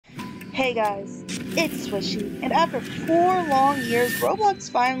Hey guys, it's Swishy, and after 4 long years, Roblox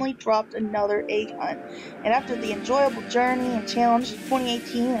finally dropped another egg hunt. And after the enjoyable journey and challenge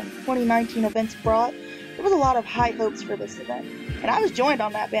 2018 and 2019 events brought, there was a lot of high hopes for this event. And I was joined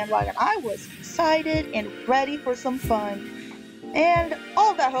on that bandwagon. I was excited and ready for some fun. And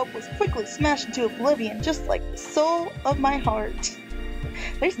all of that hope was quickly smashed into oblivion, just like the soul of my heart.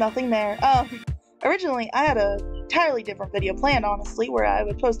 There's nothing there. Originally, I had a entirely different video planned, honestly, where I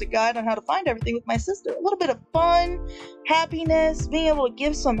would post a guide on how to find everything with my sister. A little bit of fun, happiness, being able to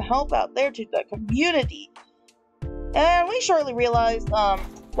give some help out there to the community. And we shortly realized,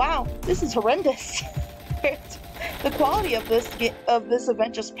 wow, this is horrendous. The quality of this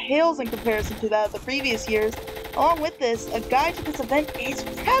event just pales in comparison to that of the previous years. Along with this, a guide to this event is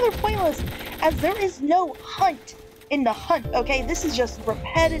rather pointless, as there is no hunt in the hunt, okay? This is just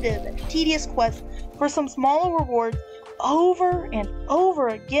repetitive and tedious quests for some smaller rewards over and over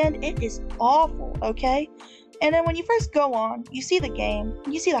again. It is awful, okay? And then when you first go on, you see the game,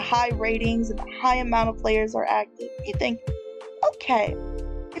 you see the high ratings and the high amount of players are active. You think, okay,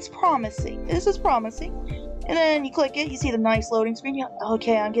 it's promising. This is promising. And then you click it, you see the nice loading screen. You're like,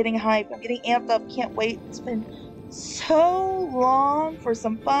 okay, I'm getting hyped. I'm getting amped up. Can't wait. It's been so long for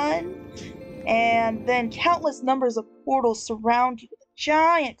some fun. And then countless numbers of portals surround you with a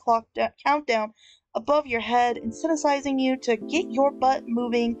giant clock countdown above your head, incentivizing you to get your butt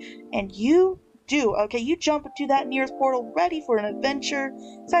moving, and you do, okay? You jump into that nearest portal, ready for an adventure,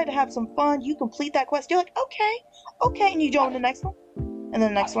 excited to have some fun. You complete that quest, you're like, okay, and you jump into the next one, and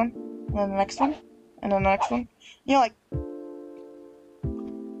then the next one, and then the next one, and then the next one. And you're like,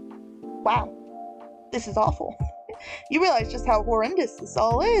 wow, this is awful. You realize just how horrendous this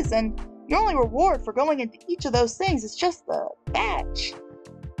all is, and your only reward for going into each of those things is just the badge.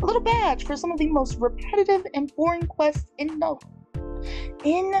 A little badge for some of the most repetitive and boring quests in the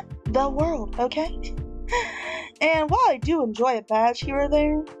world, okay? And while I do enjoy a badge here or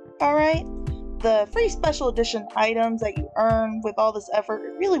there, alright, the free special edition items that you earn with all this effort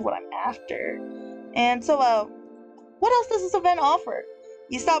are really what I'm after. And so, what else does this event offer?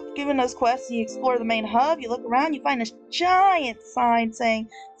 You stop giving those quests and you explore the main hub, you look around, you find this giant sign saying,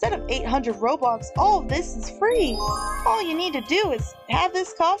 instead of 800 Robux, all of this is free. All you need to do is have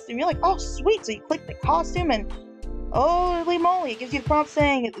this costume. You're like, oh sweet, so you click the costume and holy moly, it gives you a prompt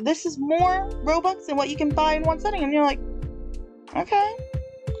saying, this is more Robux than what you can buy in one setting. And you're like, okay,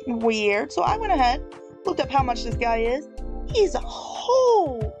 weird. So I went ahead, looked up how much this guy is. He's a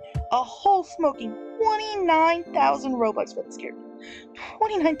whole smoking 29,000 Robux for this character.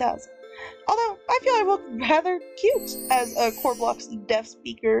 29,000. Although I feel I look rather cute as a Roblox deaf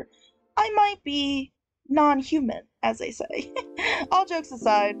speaker, I might be non-human, as they say. All jokes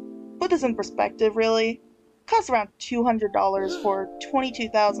aside, put this in perspective, really. It costs around $200 for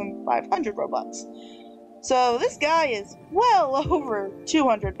 22,500 Robux. So this guy is well over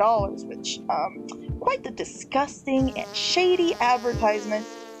 $200, which, quite the disgusting and shady advertisement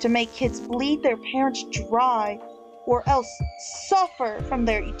to make kids bleed their parents dry or else suffer from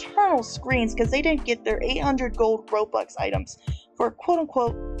their eternal screens because they didn't get their 800 gold Robux items for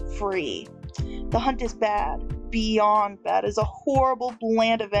quote-unquote free. The hunt is bad, beyond bad. It's a horrible,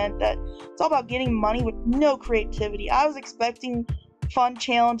 bland event that it's all about getting money with no creativity. I was expecting fun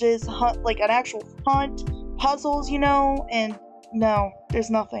challenges, like an actual hunt, puzzles, you know, and no, there's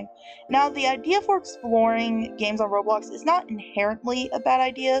nothing. Now, the idea for exploring games on Roblox is not inherently a bad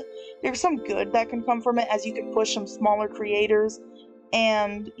idea. There's some good that can come from it, as you can push some smaller creators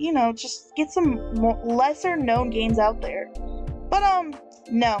and, you know, just get some lesser known games out there. But,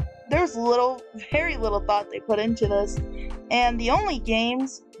 no, there's very little thought they put into this. And the only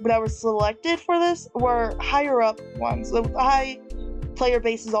games that were selected for this were higher up ones, the high player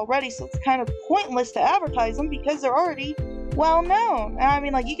bases already, so it's kind of pointless to advertise them because they're already well known. I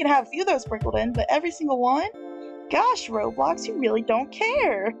mean, like, you can have a few of those sprinkled in, but every single one? Gosh, Roblox, you really don't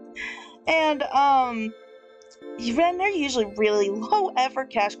care. And, they're usually really low effort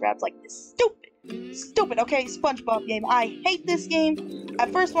cash grabs like this. Stupid, okay, SpongeBob game. I hate this game.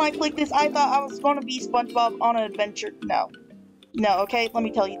 At first when I clicked this, I thought I was going to be SpongeBob on an adventure. No, okay, let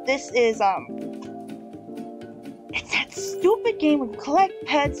me tell you, this is, it's that stupid game where you collect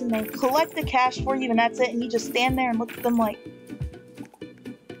pets and they collect the cash for you and that's it, and you just stand there and look at them like,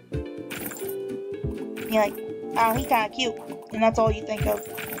 you're like, oh, he's kinda cute, and that's all you think of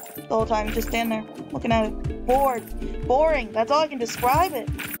the whole time. You just stand there looking at it, boring, that's all I can describe it.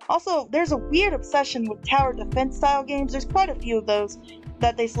 Also, there's a weird obsession with tower defense style games. There's quite a few of those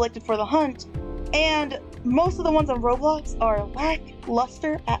that they selected for the hunt, and most of the ones on Roblox are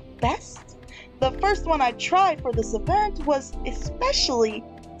lackluster at best. The first one I tried for this event was especially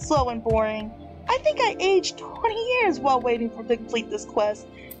slow and boring. I think I aged 20 years while waiting to complete this quest.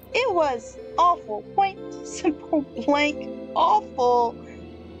 It was awful. Point simple blank awful.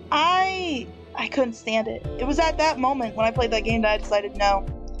 I couldn't stand it. It was at that moment when I played that game that I decided no.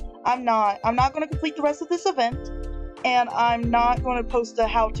 I'm not going to complete the rest of this event, and I'm not going to post a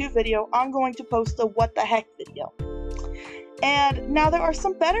how-to video. I'm going to post a what the heck video. And now there are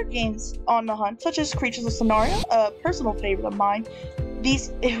some better games on the hunt, such as Creatures of Sonaria, a personal favorite of mine.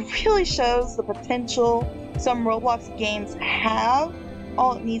 It really shows the potential some Roblox games have.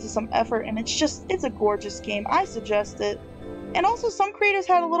 All it needs is some effort, and it's a gorgeous game. I suggest it. And also, some creators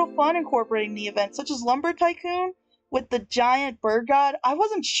had a little fun incorporating the event, such as Lumber Tycoon with the giant bird god. I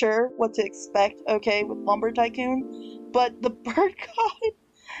wasn't sure what to expect, okay, with Lumber Tycoon, but the bird god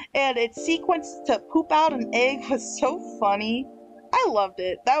and its sequence to poop out an egg was so funny. I loved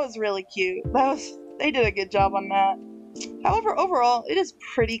it. That was really cute. They did a good job on that. However, overall, it is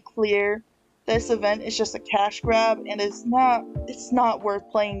pretty clear this event is just a cash grab, and it's not worth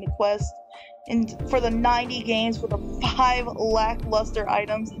playing the quest. And for the 90 games with the 5 lackluster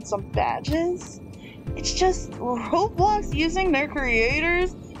items and some badges, it's just Roblox using their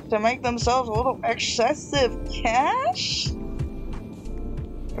creators to make themselves a little excessive cash?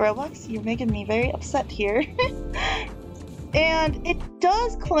 Roblox, you're making me very upset here. And it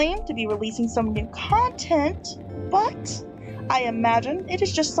does claim to be releasing some new content, but I imagine it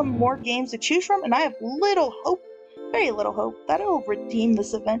is just some more games to choose from, and I have little hope, very little hope, that it will redeem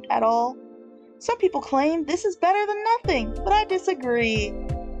this event at all. Some people claim this is better than nothing, but I disagree.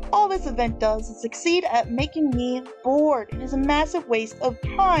 All this event does is succeed at making me bored. It is a massive waste of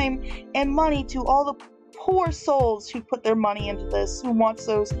time and money to all the poor souls who put their money into this, who wants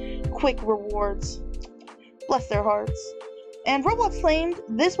those quick rewards. Bless their hearts. And Roblox claimed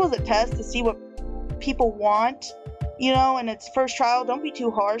this was a test to see what people want, you know, in its first trial. Don't be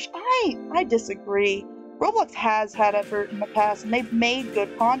too harsh. I disagree. Roblox has had effort in the past, and they've made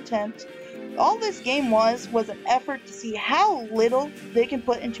good content. All this game was an effort to see how little they can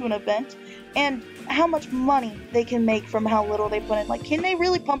put into an event and how much money they can make from how little they put in. Like, can they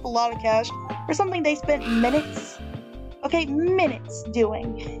really pump a lot of cash for something they spent minutes? Okay, minutes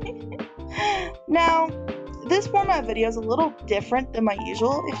doing. Now, this format video is a little different than my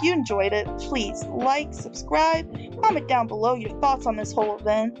usual. If you enjoyed it, please like, subscribe, comment down below your thoughts on this whole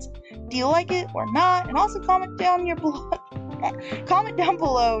event. Do you like it or not? And also comment down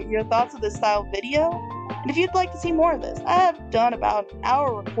below your thoughts of this style video. And if you'd like to see more of this, I have done about an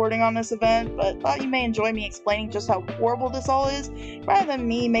hour recording on this event, but thought you may enjoy me explaining just how horrible this all is, rather than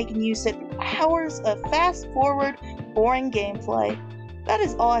me making you sit through hours of fast-forward, boring gameplay. That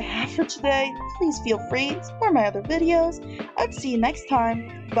is all I have for today. Please feel free to explore my other videos. I'll see you next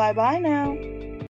time. Bye bye now.